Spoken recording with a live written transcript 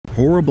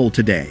Horrible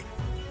today.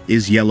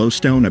 Is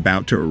Yellowstone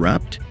about to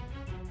erupt?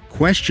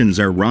 Questions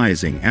are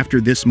rising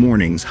after this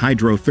morning's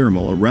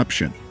hydrothermal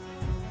eruption.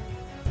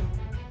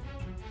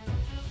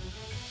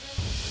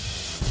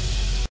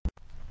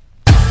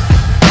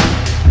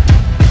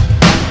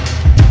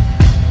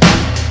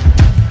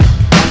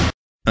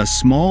 A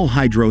small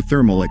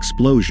hydrothermal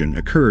explosion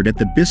occurred at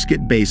the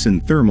Biscuit Basin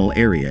thermal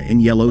area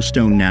in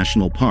Yellowstone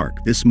National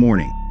Park this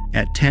morning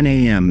at 10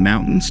 a.m.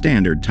 Mountain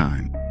Standard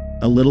Time,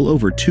 a little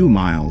over 2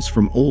 miles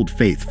from Old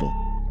Faithful.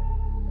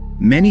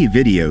 Many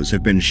videos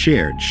have been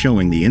shared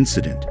showing the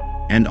incident,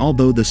 and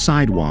although the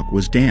sidewalk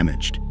was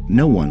damaged,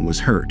 no one was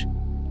hurt.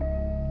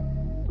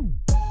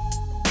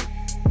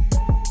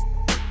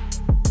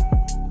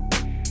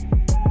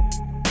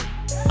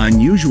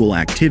 Unusual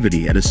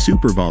activity at a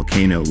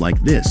supervolcano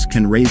like this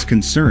can raise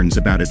concerns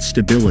about its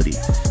stability,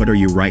 but are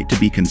you right to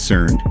be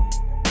concerned?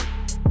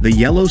 The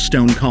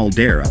Yellowstone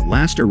caldera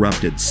last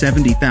erupted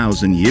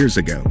 70,000 years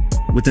ago,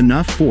 with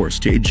enough force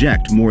to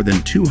eject more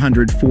than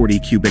 240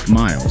 cubic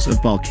miles of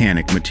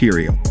volcanic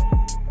material.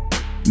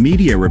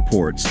 Media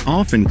reports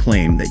often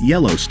claim that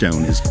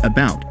Yellowstone is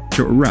about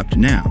to erupt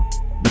now,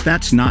 but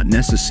that's not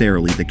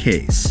necessarily the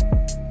case.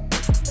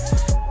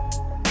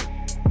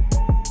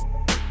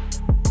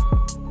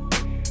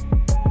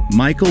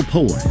 Michael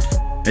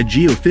Polland, a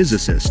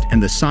geophysicist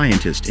and the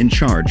scientist in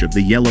charge of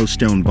the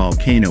Yellowstone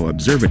Volcano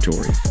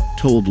Observatory,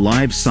 told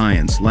Live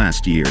Science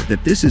last year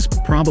that this is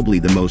probably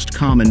the most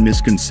common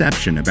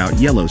misconception about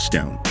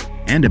Yellowstone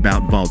and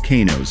about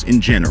volcanoes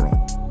in general.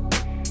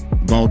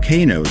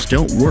 Volcanoes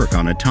don't work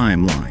on a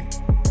timeline.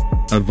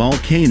 A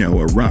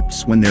volcano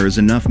erupts when there is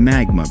enough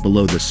magma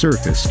below the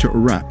surface to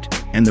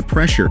erupt, and the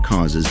pressure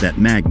causes that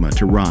magma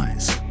to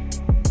rise.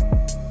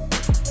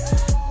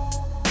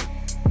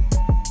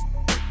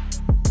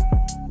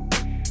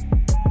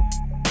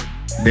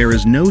 There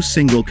is no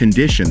single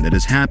condition that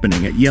is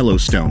happening at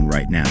Yellowstone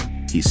right now,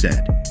 he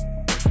said.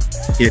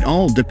 It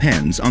all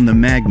depends on the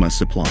magma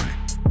supply.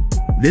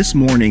 This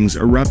morning's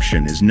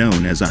eruption is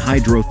known as a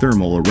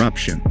hydrothermal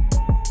eruption.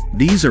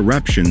 These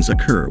eruptions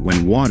occur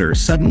when water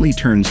suddenly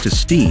turns to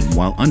steam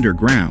while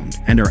underground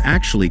and are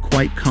actually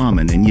quite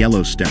common in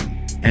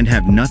Yellowstone, and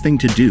have nothing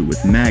to do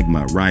with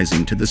magma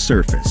rising to the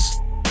surface.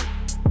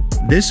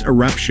 This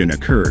eruption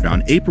occurred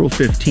on April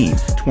 15,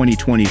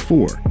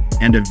 2024,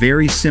 and a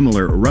very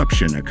similar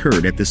eruption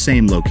occurred at the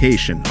same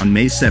location on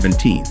May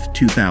 17,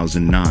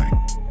 2009.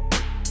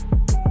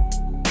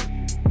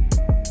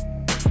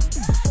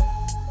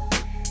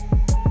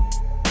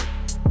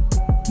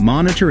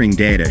 Monitoring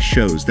data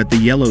shows that the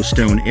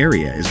Yellowstone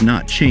area is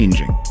not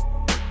changing.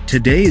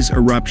 Today's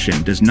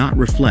eruption does not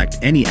reflect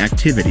any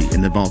activity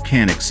in the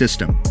volcanic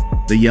system,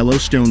 the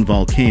Yellowstone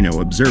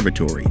Volcano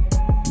Observatory,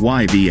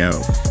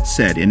 YVO,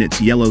 said in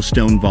its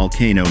Yellowstone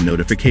Volcano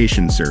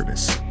Notification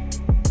Service.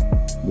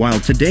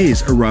 While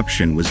today's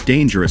eruption was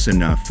dangerous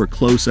enough for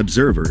close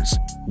observers,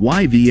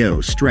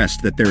 YVO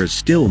stressed that there is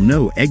still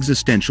no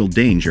existential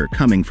danger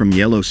coming from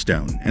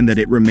Yellowstone and that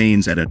it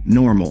remains at a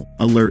normal,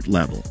 alert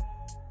level.